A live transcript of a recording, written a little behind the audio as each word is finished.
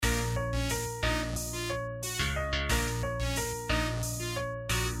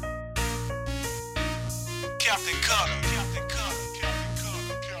Kaptain Kutta.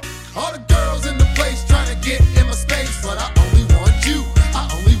 All the girls in the place trying to get in my space, but I only want you. I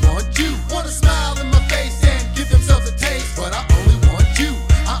only want you. Wanna smile in my face and give themselves a taste, but I only want you.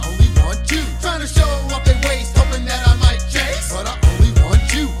 I only want you. Trying to show off their waist, hoping that I might chase, but I only want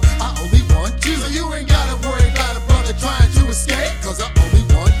you. I only want you. So you ain't gotta worry about a brother trying to escape, cause I only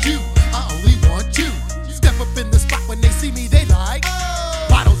want you. I only want you. Step up in the spot when they see me, they like, oh.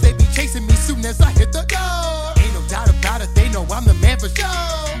 Bottles, they be chasing me soon as I hit the door. Ain't no doubt about it, they know I'm the man for sure.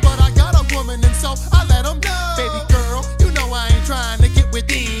 But I got a woman and so I let them know. Baby girl, you know I ain't trying to get with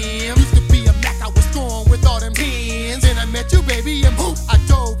them. Used to be a Mac, I was strong with all them hands. Then I met you, baby, and boom, I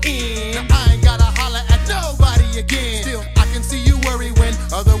dove in. I ain't gotta holler at nobody again. Still, I can see you worry when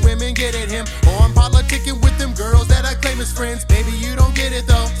other women get at him, or I'm politicking with them girls that I claim as friends. Baby, you don't get it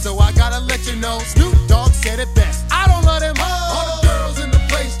though, so I gotta let you know. Snoop Dogg said it best, I don't love them hoes. All the girls in the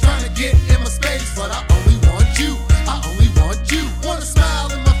place trying to get in my space, but I only want you. I only want you. Wanna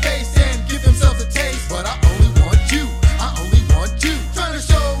smile in my face and give themselves a taste, but I only want you. I only want you. Trying to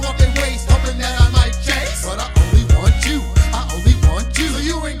show off their waist, hoping that I might chase, but I only want you. I only want you. So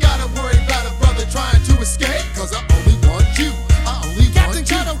you ain't gotta worry about a brother trying to escape, cause I only want you. I only want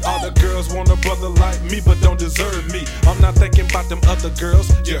you. All the girls want a brother like me, but don't deserve me. I'm not thinking about them other girls,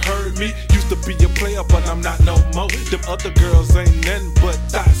 you heard me. Used to be a player, but I'm not no more. Them other girls ain't nothing but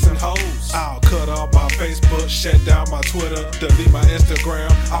thoughts and hoes. I'll cut off my Facebook, shut down my Twitter, delete my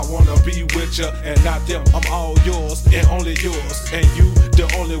Instagram. I wanna be with ya and not them. I'm all yours and only yours, and you the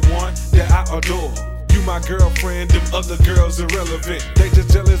only one that I adore. You my girlfriend, them other girls irrelevant. They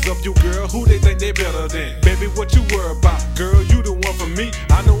just jealous of you, girl. Who they think they better than? Baby, what you worry about? Girl, you the one for me.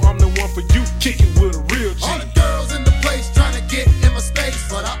 I know I'm the one for you. Kick it with a real G. All the girls in the place trying to get in my space,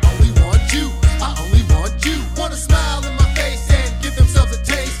 but I only want you. I only want you. Wanna smile in my face and give themselves a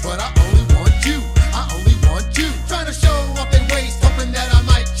taste, but I only want you. I only want you. Trying to show off their waist, hoping that I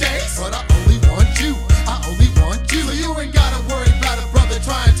might chase, but I only want you. I only want you. So you ain't gotta worry about a brother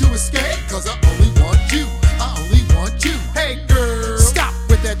trying to escape, cause I only want you. I only want you. Hey girl, stop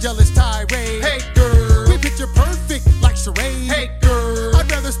with that jealous tirade. Hey girl, we picture perfect like charade. Hey girl,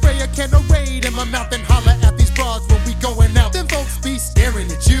 I'd rather spray a can of Raid in my mouth than holler at these bras when we going out. Them folks be staring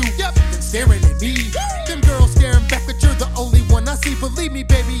at you, yep, then staring at me. Them girls staring back, but you're the only one I see. Believe me,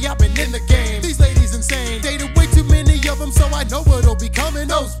 baby, I've been in the game. These ladies insane, dated way too many of them, so I know what'll be coming.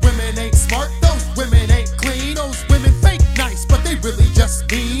 Those women ain't smart, those women ain't clean. Those women fake nice, but they really just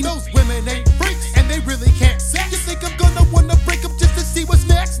mean. Those women ain't freaks, and they really can't sex. You think I'm gonna wanna break up just to see what's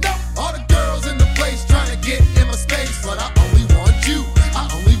next? No. All the girls in the place trying to get in my space, but I only want you. I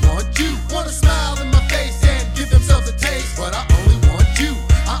only want you. Wanna smile in my face and give themselves a taste, but I only want you.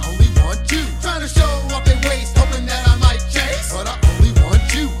 I only want you. Trying to show off their waist, hoping that I might chase, but I only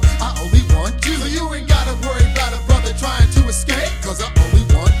want you. I only want you. So you ain't gotta worry about a brother trying to escape, cause I only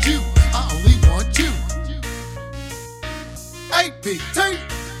want you. I only want you. APT.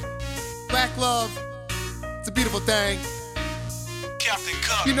 Black love. It's a beautiful thing. Kaptain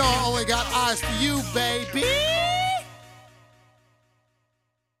Kutta. You know I only got eyes for you, baby.